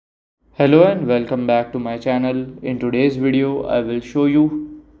Hello and welcome back to my channel. In today's video, I will show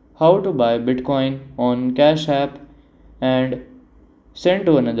you how to buy Bitcoin on Cash App and send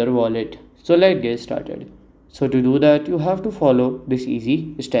to another wallet. So let's get started. So to do that, you have to follow this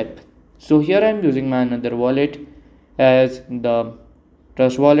easy step. So here I am using my another wallet as the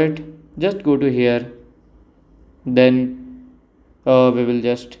Trust wallet. Just go to here. Then we will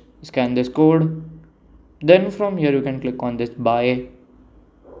just scan this code. Then from here you can click on this buy,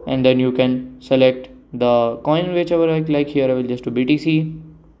 and then you can select the coin whichever like here I will just do BTC.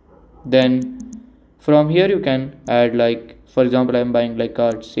 Then from here you can add, like for example I'm buying like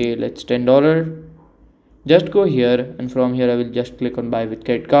cards, say let's $10. Just go here and from here I will just click on buy with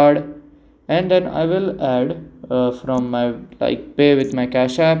credit card, and then I will add from my like pay with my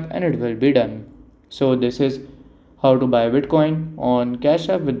Cash App, and it will be done. So this is how to buy Bitcoin on Cash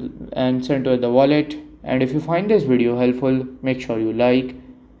App and send to the wallet. And if you find this video helpful, make sure you like,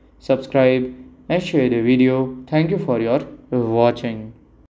 subscribe and share the video. Thank you for your watching.